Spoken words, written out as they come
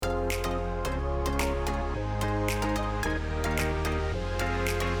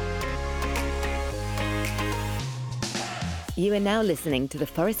You are now listening to the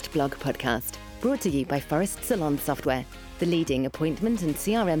Forest Blog podcast, brought to you by Forest Salon Software, the leading appointment and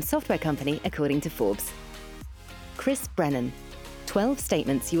CRM software company according to Forbes. Chris Brennan, 12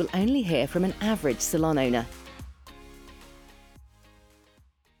 statements you will only hear from an average salon owner.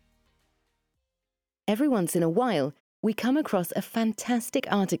 Every once in a while, we come across a fantastic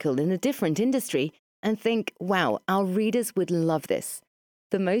article in a different industry and think, wow, our readers would love this.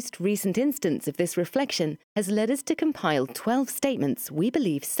 The most recent instance of this reflection has led us to compile 12 statements we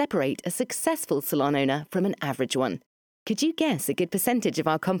believe separate a successful salon owner from an average one. Could you guess a good percentage of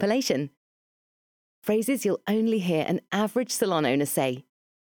our compilation? Phrases you'll only hear an average salon owner say.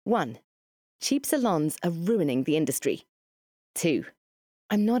 1. Cheap salons are ruining the industry. 2.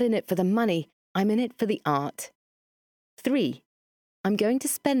 I'm not in it for the money, I'm in it for the art. 3. I'm going to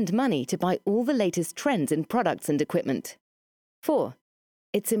spend money to buy all the latest trends in products and equipment. 4.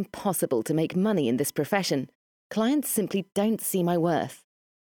 It's impossible to make money in this profession. Clients simply don't see my worth.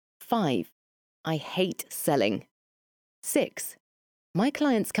 5. I hate selling. 6. My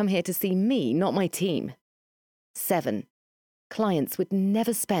clients come here to see me, not my team. 7. Clients would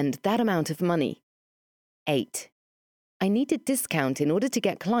never spend that amount of money. 8. I need a discount in order to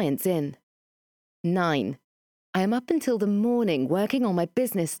get clients in. 9. I am up until the morning working on my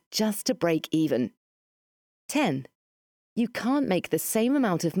business just to break even. 10. You can't make the same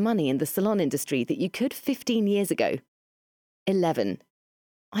amount of money in the salon industry that you could 15 years ago. 11.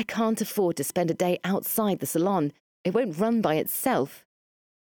 I can't afford to spend a day outside the salon. It won't run by itself.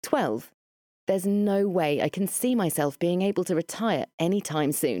 12. There's no way I can see myself being able to retire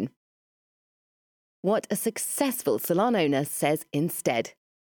anytime soon. What a successful salon owner says instead.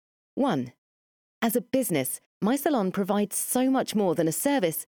 1. As a business, my salon provides so much more than a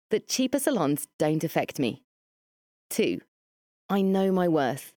service that cheaper salons don't affect me. 2. I know my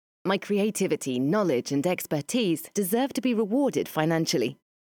worth. My creativity, knowledge, and expertise deserve to be rewarded financially.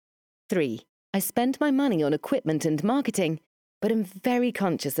 3. I spend my money on equipment and marketing, but am very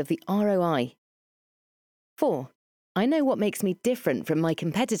conscious of the ROI. 4. I know what makes me different from my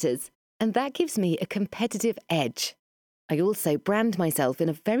competitors, and that gives me a competitive edge. I also brand myself in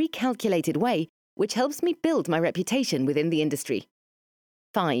a very calculated way, which helps me build my reputation within the industry.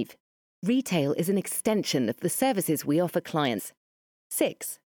 5. Retail is an extension of the services we offer clients.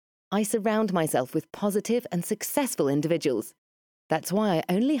 6. I surround myself with positive and successful individuals. That's why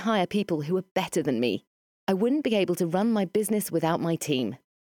I only hire people who are better than me. I wouldn't be able to run my business without my team.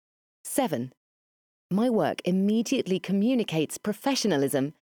 7. My work immediately communicates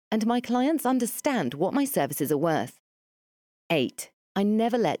professionalism, and my clients understand what my services are worth. 8. I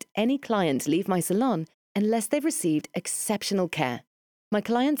never let any client leave my salon unless they've received exceptional care. My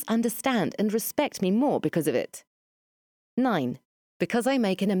clients understand and respect me more because of it. 9. Because I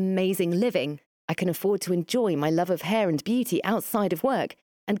make an amazing living, I can afford to enjoy my love of hair and beauty outside of work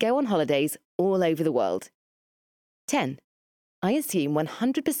and go on holidays all over the world. 10. I assume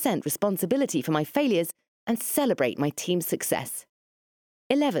 100% responsibility for my failures and celebrate my team's success.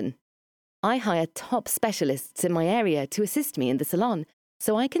 11. I hire top specialists in my area to assist me in the salon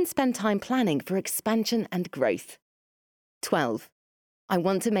so I can spend time planning for expansion and growth. 12. I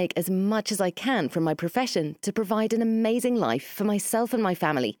want to make as much as I can from my profession to provide an amazing life for myself and my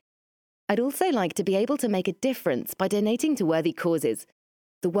family. I'd also like to be able to make a difference by donating to worthy causes.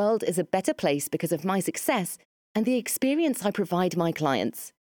 The world is a better place because of my success and the experience I provide my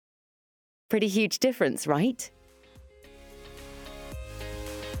clients. Pretty huge difference, right?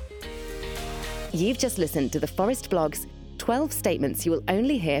 You've just listened to the Forest Blog's 12 Statements You Will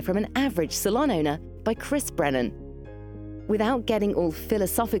Only Hear from an Average Salon Owner by Chris Brennan. Without getting all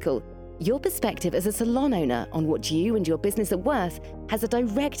philosophical, your perspective as a salon owner on what you and your business are worth has a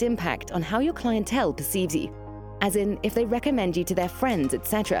direct impact on how your clientele perceives you, as in if they recommend you to their friends,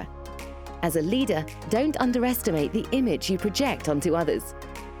 etc. As a leader, don't underestimate the image you project onto others.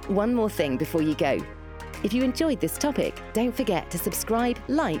 One more thing before you go. If you enjoyed this topic, don't forget to subscribe,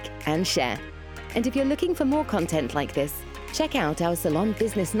 like, and share. And if you're looking for more content like this, check out our Salon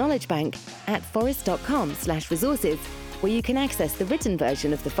Business Knowledge Bank at forest.com/resources, where you can access the written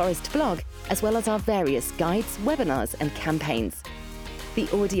version of the Forest blog, as well as our various guides, webinars, and campaigns. The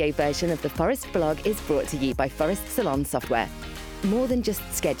audio version of the Forest blog is brought to you by Forest Salon Software. More than just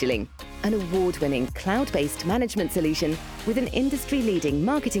scheduling, an award-winning cloud-based management solution with an industry-leading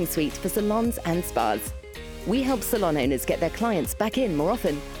marketing suite for salons and spas. We help salon owners get their clients back in more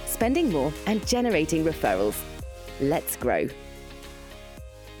often, spending more, and generating referrals. Let's grow.